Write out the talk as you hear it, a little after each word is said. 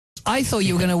I thought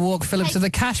you were going to walk Philip to the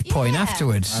cash point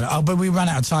afterwards. Oh, but we ran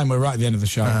out of time. We're right at the end of the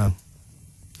show. And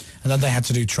then they had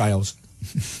to do trails.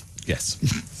 Yes.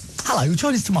 Hello,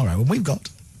 join us tomorrow, and we've got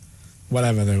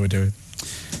whatever they were doing.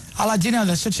 Do you know,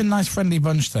 they're such a nice, friendly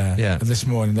bunch there this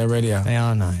morning. They're really They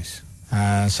are nice.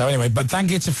 So anyway, but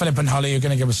thank you to Philip and Holly. You're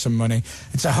going to give us some money.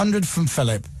 It's 100 from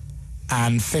Philip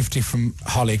and 50 from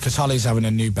Holly, because Holly's having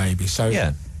a new baby. So,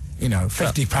 you know,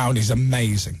 £50 is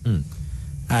amazing.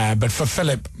 But for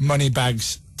Philip, money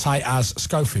bags tight as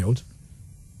Schofield,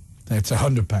 it's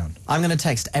 £100. I'm going to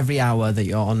text every hour that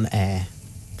you're on air.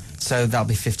 So that'll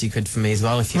be 50 quid for me as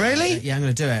well. If you Really? Yeah, I'm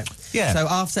going to do it. Yeah. So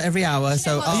after every hour...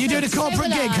 Are you doing a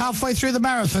corporate gig halfway through the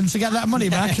marathon to get that money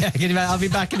back? I'll be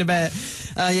back in a bit.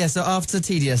 So after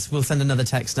Tedious, we'll send another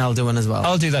text and I'll do one as well.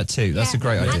 I'll do that too. That's a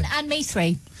great idea. And me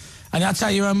 3. And that's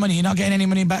out your own money. You're not getting any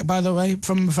money back, by the way,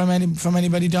 from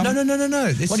anybody, Dom?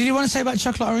 No. What did you want to say about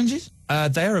chocolate oranges?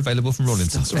 They are available from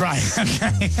Rawlinson's. Right,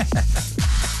 okay.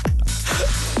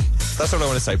 That's all I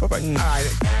want to say. Bye-bye. All right.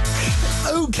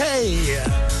 Okay.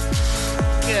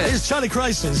 It's Charlie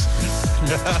Crisis.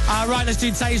 Right, let's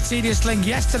do Dave's Tedious Link.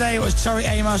 Yesterday it was Tori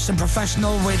Amos and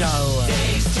Professional Widow.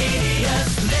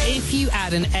 If you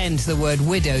add an N to the word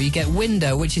widow, you get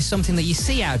window, which is something that you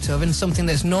see out of and something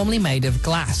that's normally made of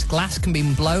glass. Glass can be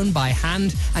blown by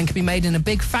hand and can be made in a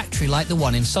big factory like the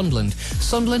one in Sunderland.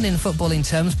 Sunderland, in footballing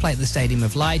terms, play at the Stadium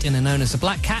of Light and are known as the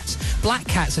Black Cats. Black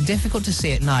Cats are difficult to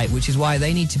see at night, which is why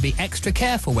they need to be extra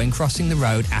careful when crossing the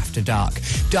road after dark.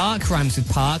 Dark rhymes with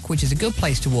park, which is a good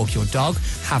place to walk your dog,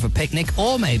 have a picnic,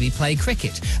 or maybe play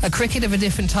cricket. A cricket of a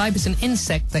different type is an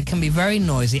insect that can be very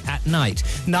noisy at night.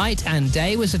 Night and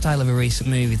Day was the title of a recent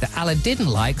movie that Allah didn't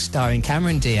like, starring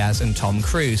Cameron Diaz and Tom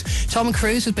Cruise. Tom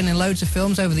Cruise has been in loads of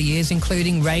films over the years,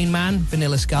 including Rain Man,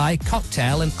 Vanilla Sky,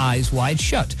 Cocktail and Eyes Wide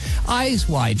Shut. Eyes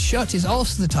Wide Shut is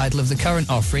also the title of the current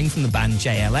offering from the band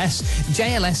JLS.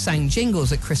 JLS sang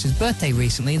jingles at Chris's birthday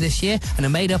recently this year and are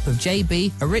made up of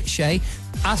JB, Aritche,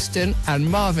 Aston and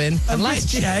Marvin. And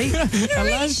last year... Yeah,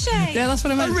 that's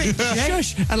what I meant.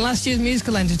 Shush. And last year's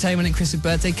musical entertainment at Chris's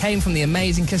birthday came from the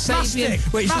amazing Kasabian,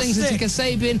 which links us to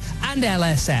Kasabian and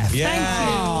LSF. Yeah. Thank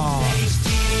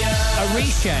you.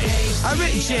 Aritche.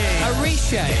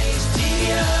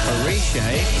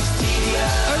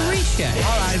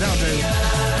 All right, that'll do.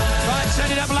 Right,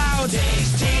 turn it up loud.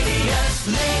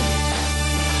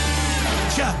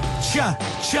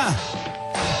 Cha.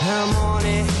 I'm on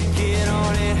it, get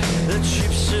on it. The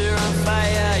chips are on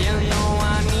fire, you know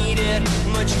I need it.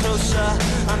 Much closer,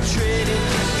 I'm treading.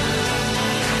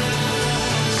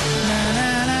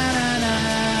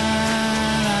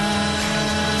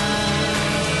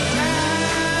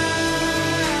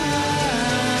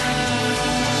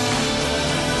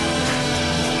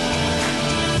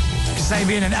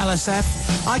 Kasabian and LSF.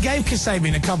 I gave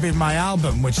Kasabian a copy of my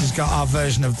album, which has got our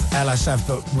version of LSF,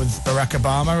 but with Barack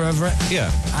Obama over it.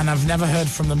 Yeah. And I've never heard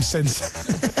from them since.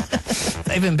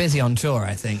 They've been busy on tour,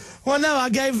 I think. Well, no, I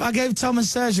gave Tom and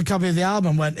Serge a copy of the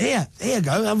album. Went, here you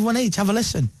go, everyone each, have a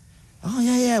listen. Oh,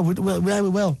 yeah, we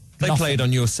will. They played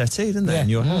on your settee, didn't they? In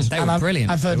your house. They were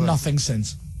brilliant. I've heard nothing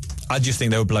since. I just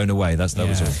think they were blown away. That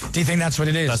was all. Do you think that's what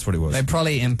it is? That's what it was. They're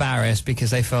probably embarrassed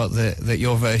because they felt that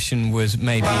your version was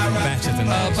maybe even better than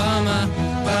theirs.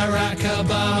 Barack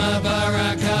Obama,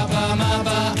 Barack Obama,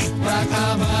 Barack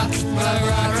Obama,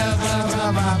 Barack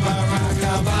Obama, Barack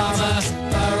Obama,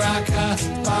 Barack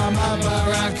Obama,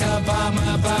 Barack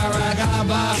Obama,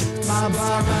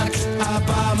 Barack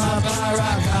Obama,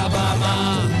 Barack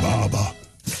Obama.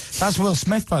 That's Will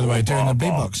Smith, by the way, doing the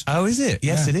beatbox. Oh, is it?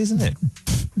 Yes, it is, isn't it?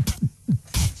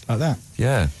 Like that.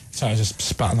 Yeah. Sorry, I just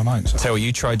spat on the mic. Tell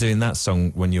you, try doing that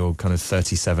song when you're kind of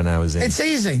 37 hours in. It's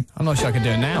easy. I'm not sure I can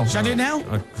do it now. Shall I do it now?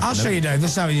 I'll show you, Dave.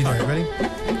 This is how you do it. Ready?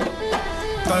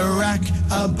 Barack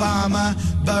Obama,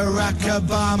 Barack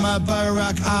Obama,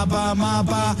 Barack Obama,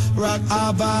 Barack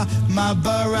Obama,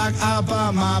 Barack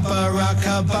Obama, Barack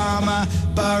Obama,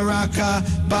 Barack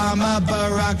Obama,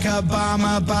 Barack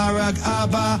Obama, Barack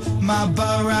Obama,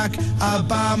 Barack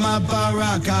Obama,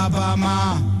 Barack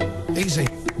Obama. Easy.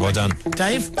 Well done.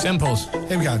 Dave? Simples.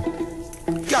 Here we go.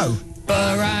 Go.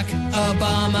 Barack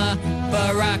Obama,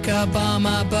 Barack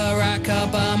Obama, Barack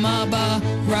Obama,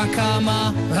 Barack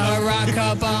Obama, Barack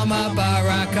Obama,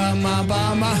 Barack Obama,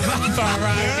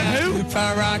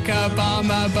 Barack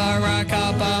Obama, Barack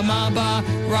Obama,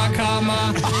 Barack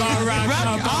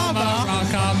Obama,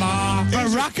 Barack Obama.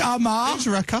 Who's Rakama?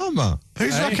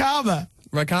 Who's Rakama?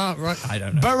 I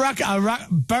don't know. Barack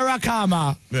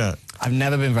Obama. Yeah. I've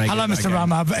never been very Hello, good Mr.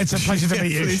 Rama. It's a pleasure to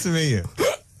meet you. Pleased to meet you.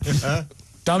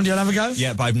 Dom, do you want to have a go?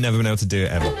 Yeah, but I've never been able to do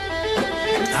it ever.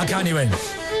 How can you win?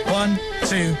 1,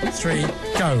 2, 3,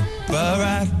 go.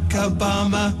 Barack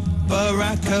Obama,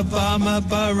 Barack Obama,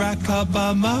 Barack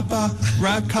Obama,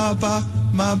 Barack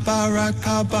Obama, Barack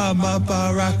Obama,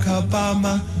 Barack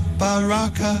Obama,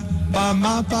 Barack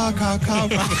Obama, Barack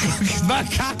Obama.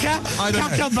 Macaca? I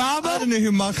don't know. Obama? I don't know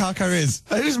who Macaca is.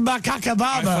 Who's Macaca I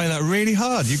Obama? find that really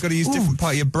hard. You've got to use different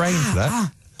part of your brain for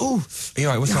that. Oh,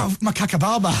 You're right, what's up? Macaca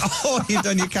Obama. Oh, you've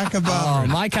done your Oh, Cacabama.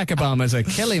 my cacabamas are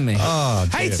killing me. Oh,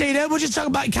 Hey, dear. Tina, we're just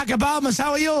talking about Cacabamas. How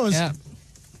are yours? Yeah.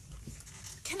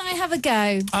 Can I have a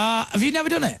go? Have you never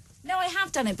done it? No, I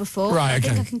have done it before. Right, I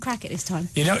think okay. I can crack it this time.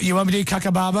 You want me to do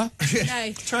Cacababa?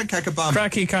 No. Try Cacabama.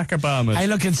 Cracky cacabamas. Hey,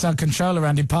 look, it's our controller,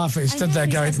 Andy Parfit. He stood know, there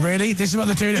he's going, like- really? This is what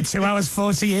they're doing at 2 hours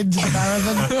 40 into the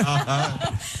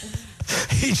marathon?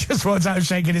 He just walked out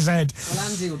shaking his head. Well,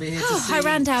 Andy will be here to Oh, see. I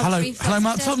ran down Hello, 3 hello,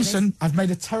 Mark flights of stairs Thompson. I've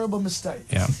made a terrible mistake.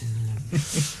 Yeah.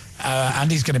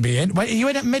 Andy's going to be in. Wait, are you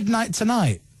in at midnight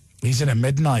tonight? He's in at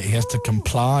midnight. He has to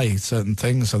comply certain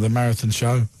things of the marathon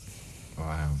show.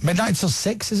 Wow. Midnight till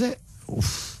 6, is it?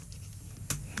 Oof.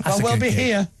 That's a We'll good be gig.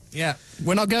 here. Yeah.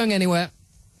 We're not going anywhere.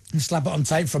 Slap it on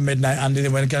tape from midnight, Andy.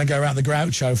 Then we're going to go around the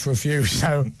Grouch show for a few.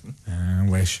 So, I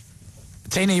wish.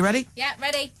 Tina, you ready? Yeah,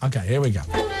 ready? Okay, here we go.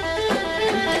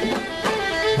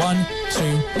 1,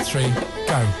 2, 3,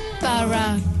 go.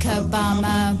 Barack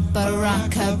Obama, Barack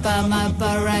Obama,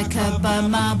 Barack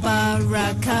Obama,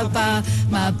 Barack Obama,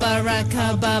 Barack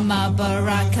Obama,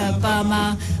 Barack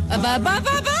Obama,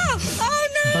 Oh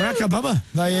no! Barack Obama.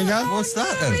 There you go. What's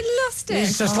that then? I lost it.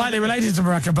 He's so slightly related to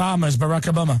Barack Obama as Barack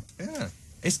Obama. Yeah.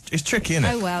 It's tricky, isn't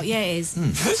it? Oh well, yeah, it is.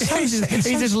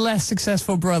 He's his less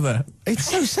successful brother. It's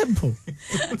so simple.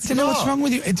 Do you know what's wrong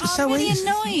with you? It's I'm so really easy.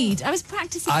 annoyed. I was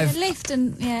practicing in I've- the lift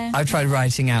and yeah. I've tried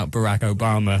writing out Barack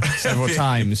Obama several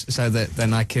times so that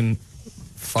then I can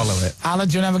follow it. Alan,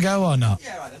 do you want to have a go or not?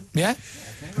 Yeah, right then. Yeah?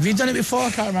 Have you done it before? I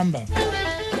can't remember.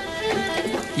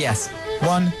 Yes.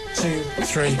 1, 2,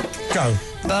 3, go.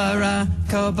 Barack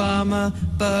Obama,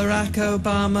 Barack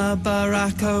Obama,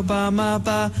 Barack Obama,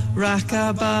 Barack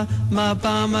Obama,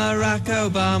 Barack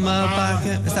Obama,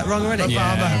 Barack. Is that wrong already?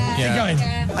 Yeah. Keep going.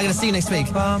 I'm going to see you next week.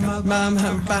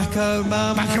 Barack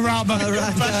Obama. Baccarama.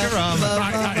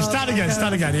 Right, start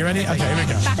again. You ready? Okay, here we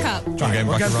go. Back up. Again,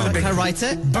 We'll go for the Baccarama. big Can I write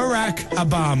it? Barack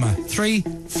Obama. 3,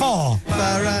 4.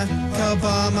 Barack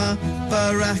Obama,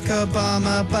 Barack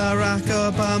Obama, Barack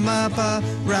Obama,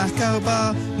 Barack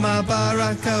Obama,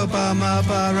 Barack Obama, Barack Obama,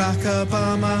 Barack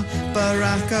Obama,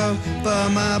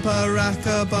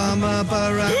 Barack Obama,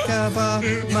 Barack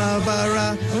Obama,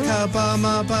 Barack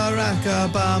Obama, Barack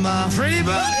Obama. Pretty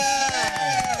much.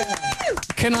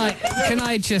 Can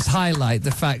I just highlight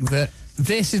the fact that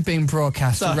this is being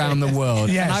broadcast around the world?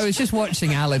 Yes. And I was just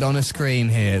watching Alid on a screen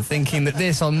here, thinking that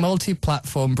this on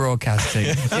multi-platform broadcasting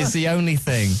is the only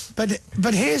thing. But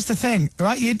here's the thing,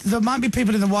 right? There might be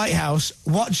people in the White House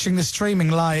watching the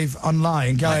streaming live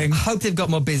online going, I hope they've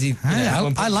got more busy. hey,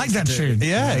 I like that tune.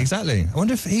 Yeah, exactly. I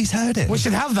wonder if he's heard it. We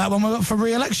should have that when we're up for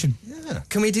re-election.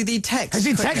 Can we do the text? Has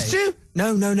he quickly? texted you? No.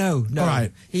 All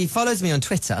right. He follows me on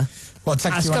Twitter. What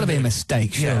text That's do you got to want be a do?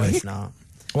 mistake, Yeah, surely. It's not.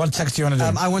 What text do you want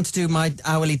to do? I want to do my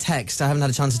hourly text. I haven't had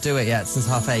a chance to do it yet since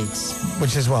 8:30.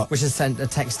 Which is what? Which has sent a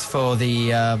text for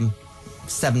the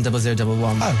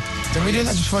 70011. Oh, did we do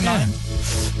that just for 9?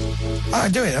 Oh,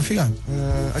 do it. Off you go.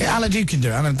 Okay. Yeah, Alan, you can do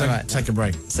it. I'm going to All right. take a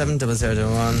break.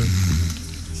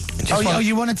 70011.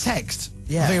 You want to text?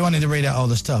 Yeah. I thought you wanted to read out all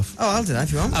the stuff. Oh, I'll do that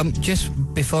if you want. Just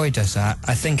before he does that,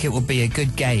 I think it will be a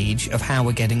good gauge of how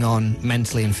we're getting on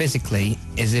mentally and physically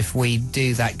is if we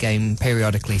do that game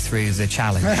periodically through the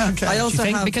challenge. Okay. I Do you also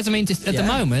think? have... Because, I mean, just at the Yeah.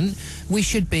 moment, we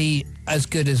should be as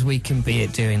good as we can be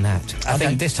at doing that. I Okay.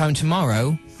 think this time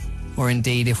tomorrow, or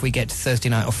indeed if we get to Thursday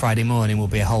night or Friday morning, will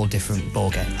be a whole different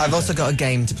ballgame. I've also got a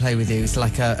game to play with you. It's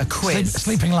like a quiz.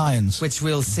 Sleeping Lions. Which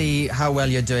we'll see how well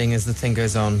you're doing as the thing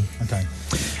goes on. Okay.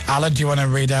 Alan, do you want to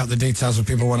read out the details if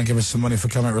people want to give us some money for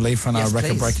comic relief on Yes, our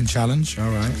record-breaking challenge? All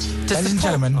right. Ladies and support-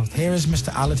 gentlemen, here is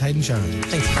Mr. Aled Hayden Show.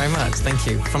 Thank you very much. Thank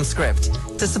you. From Script.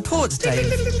 To support Dave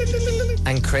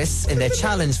and Chris in their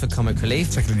challenge for comic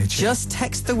relief, Tickling your chin. just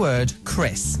text the word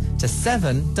Chris to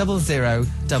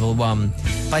 70011.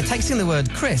 By texting the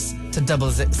word Chris to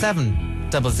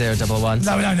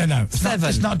 70011. No.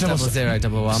 It's not double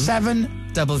 70011. 7.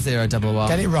 0011.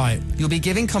 Get it right. You'll be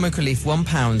giving Comic Relief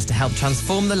 £1 to help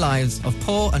transform the lives of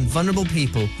poor and vulnerable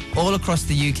people all across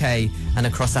the UK and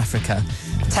across Africa.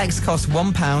 Text costs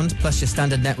 £1 plus your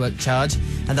standard network charge,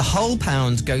 and the whole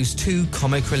pound goes to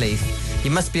Comic Relief.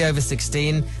 You must be over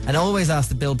 16 and always ask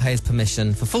the bill payer's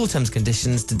permission. For full terms and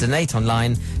conditions, to donate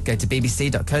online, go to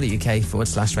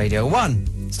bbc.co.uk/Radio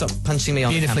 1. Stop punching me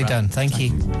on Beautifully the camera. done. Thank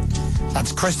you.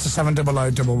 That's Chris to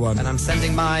 70011. And I'm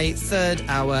sending my third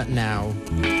hour now.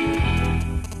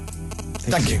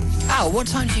 Thank you. Al, what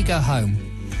time do you go home?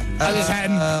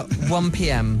 1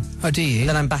 p.m. Oh, do you?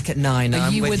 Then I'm back at 9 and Are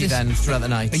I'm you with you us- then throughout the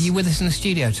night. Are you with us in the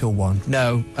studio till 1?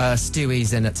 No,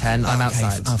 Stewie's in at 10. I'm Okay,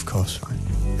 outside. Of course, right.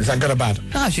 Is that good or bad?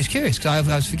 No, I was just curious, because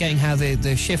I was forgetting how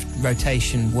the shift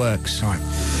rotation works. All right.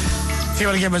 If you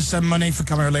want to give us some money for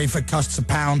Comic Relief, it costs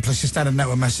 £1 plus your standard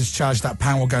network message charge. That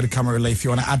 £1 will go to Comic Relief. If you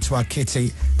want to add to our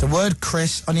kitty the word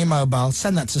Chris on your mobile,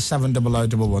 send that to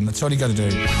 70011. That's all you got to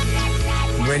do.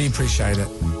 Really appreciate it.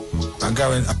 I'm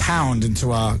going £1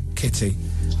 into our kitty,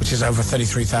 which is over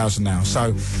 33,000 now.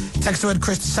 So text the word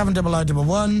Chris to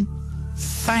 70011.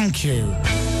 Thank you.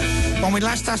 When we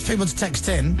last asked people to text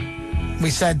in, we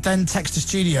said then text the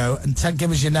studio and give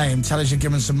us your name, tell us you're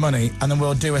giving some money, and then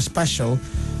we'll do a special,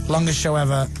 longest show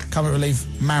ever, Comic Relief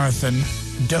Marathon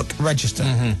Duck Register.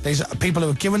 These are people who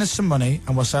have given us some money,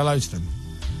 and we'll say hello to them. Do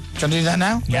you want to do that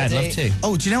now? Yeah, I'd love to.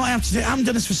 Oh, do you know what I have to do? I haven't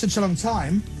done this for such a long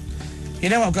time. You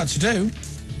know what I've got to do?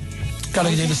 Got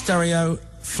to do the stereo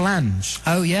flange.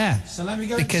 Oh, yeah. So let me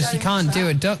go. Because you can't do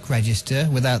a duck register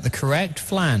without the correct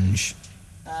flange.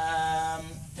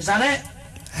 Is that it?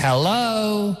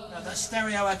 Hello? No, that's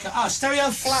stereo echo. Oh, stereo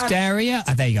flange. Stereo.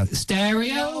 There you go.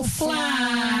 Stereo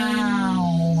flange.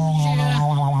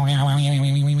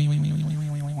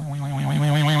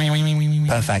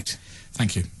 Perfect.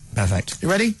 Thank you. Perfect. You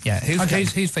ready? Yeah. Okay.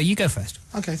 Who's for? You go first.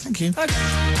 Okay, thank you. Okay.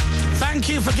 Thank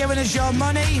you for giving us your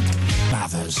money.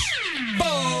 Mathers.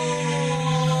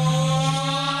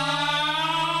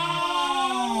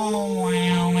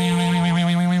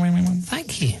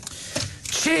 Thank you.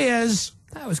 Cheers.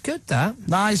 That was good, that.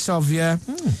 Nice of you.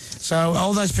 So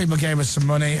all those people gave us some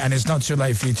money, and it's not too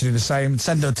late for you to do the same.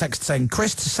 Send a text saying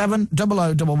Chris to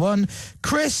 70011.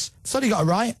 Chris, so you got it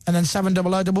right, and then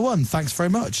 70011. Thanks very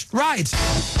much. Right.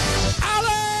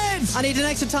 Alan! I need an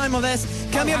extra time on this.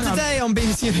 Coming up hang on. today on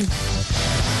BBC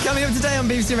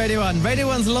Radio 1. Radio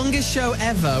 1's longest show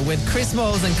ever with Chris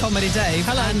Moyles and Comedy Dave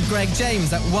and Greg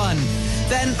James at 1.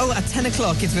 Then, at 10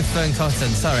 o'clock, it's with Fern Cotton,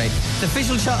 sorry. The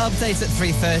official chart updates at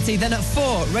 3:30. Then at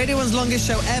 4, Radio 1's longest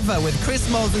show ever with Chris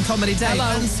Moyles and Comedy Dave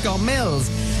and Scott Mills.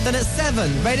 Then at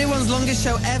 7, Radio 1's longest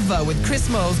show ever with Chris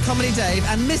Moyles, Comedy Dave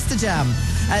and Mr. Jam.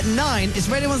 At 9, it's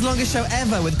Radio 1's longest show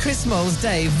ever with Chris Moyles,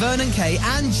 Dave, Vernon Kay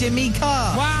and Jimmy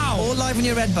Carr. Wow. All live on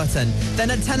your red button. Then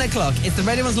at 10 o'clock, it's the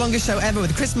Radio 1's longest show ever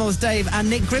with Chris Moyles, Dave and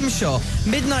Nick Grimshaw.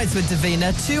 Midnight's with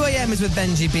Davina. 2 a.m. is with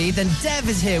Benji B. Then Dev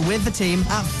is here with the team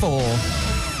at 4.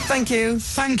 Thank you.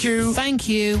 Thank you. Thank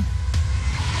you.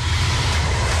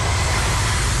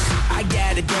 I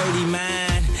got a dirty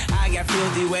mind, I got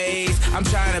filthy ways. I'm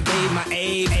trying to bathe my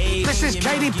age. This is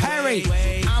Katy Perry.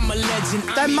 I'm a legend.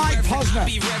 Then Mike Posner. I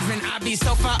be reverend, I be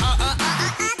so far.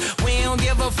 We don't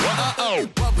give a fuck.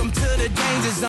 Welcome to the danger zone.